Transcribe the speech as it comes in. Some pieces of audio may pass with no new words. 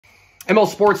ML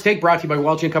Sports Take brought to you by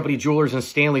Welch & Company Jewelers and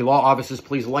Stanley Law Offices.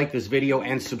 Please like this video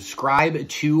and subscribe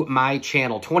to my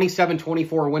channel.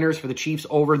 27-24 winners for the Chiefs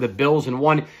over the Bills. And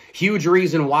one huge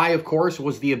reason why, of course,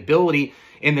 was the ability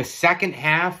in the second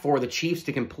half for the Chiefs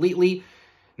to completely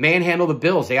manhandle the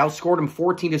Bills. They outscored them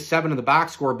 14-7 in the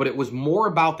box score, but it was more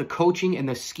about the coaching and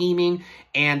the scheming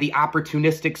and the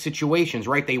opportunistic situations,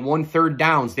 right? They won third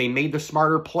downs. They made the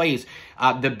smarter plays.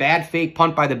 The bad fake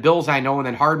punt by the Bills, I know, and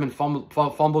then Hardman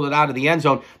fumbled it out of the end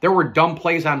zone. There were dumb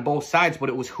plays on both sides, but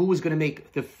it was who was going to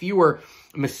make the fewer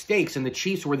mistakes, and the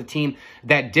Chiefs were the team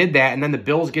that did that. And then the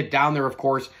Bills get down there, of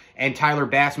course, and Tyler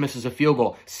Bass misses a field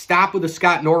goal. Stop with the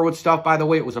Scott Norwood stuff, by the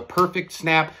way. It was a perfect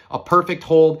snap, a perfect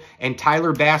hold, and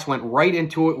Tyler Bass went right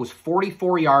into it. It was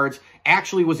 44 yards.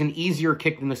 Actually was an easier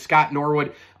kick than the Scott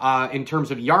Norwood in terms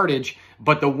of yardage,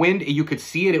 but the wind, you could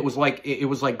see it. It was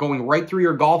like going right through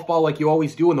your golf ball like you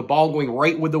always do, and the ball going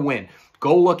right with the wind.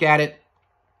 Go look at it.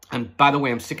 And by the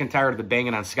way, I'm sick and tired of the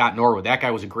banging on Scott Norwood. That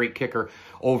guy was a great kicker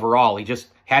overall. He just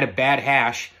had a bad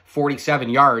hash, 47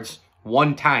 yards,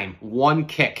 one time, one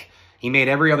kick. He made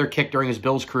every other kick during his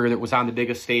Bills career that was on the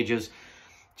biggest stages.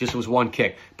 Just was one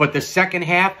kick. But the second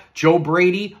half, Joe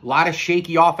Brady, a lot of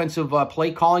shaky offensive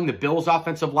play calling. The Bills'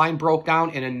 offensive line broke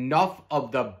down, and enough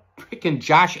of the freaking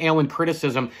Josh Allen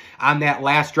criticism on that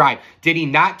last drive. Did he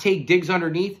not take Diggs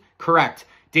underneath? Correct.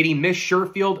 Did he miss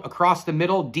Sherfield across the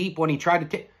middle deep when he tried to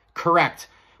take? Correct.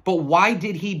 But why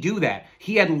did he do that?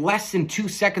 He had less than 2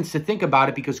 seconds to think about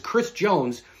it because Chris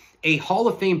Jones, a Hall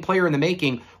of Fame player in the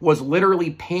making, was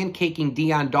literally pancaking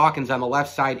Deion Dawkins on the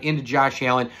left side into Josh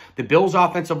Allen. The Bills'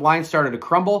 offensive line started to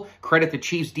crumble. Credit the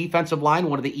Chiefs' defensive line,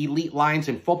 one of the elite lines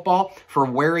in football, for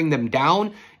wearing them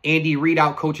down. Andy Reid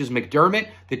out-coaches McDermott.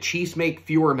 The Chiefs make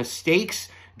fewer mistakes.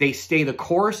 They stay the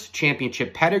course.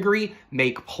 Championship pedigree.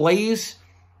 Make plays.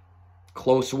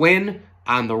 Close win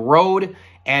on the road.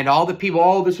 And all the people,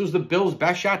 oh, this was the Bills'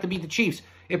 best shot to beat the Chiefs.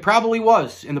 It probably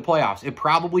was in the playoffs. It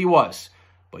probably was.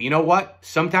 But you know what?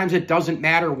 Sometimes it doesn't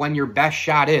matter when your best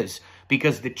shot is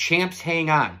because the champs hang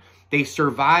on. They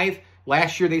survive.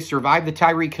 Last year, they survived the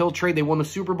Tyreek Hill trade. They won the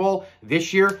Super Bowl.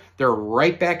 This year, they're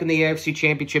right back in the AFC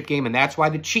Championship game, and that's why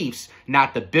the Chiefs,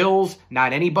 not the Bills,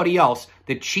 not anybody else,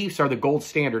 the Chiefs are the gold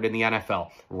standard in the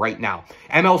NFL right now.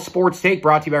 ML Sports Take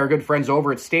brought to you by our good friends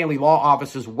over at Stanley Law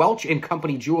Offices, Welch &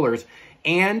 Company Jewelers,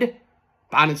 and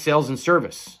Bonnet Sales and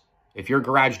Service. If your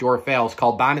garage door fails,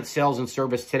 call Bonnet Sales and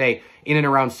Service today in and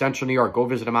around Central New York. Go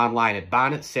visit them online at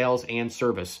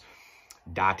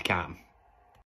bonnetsalesandservice.com.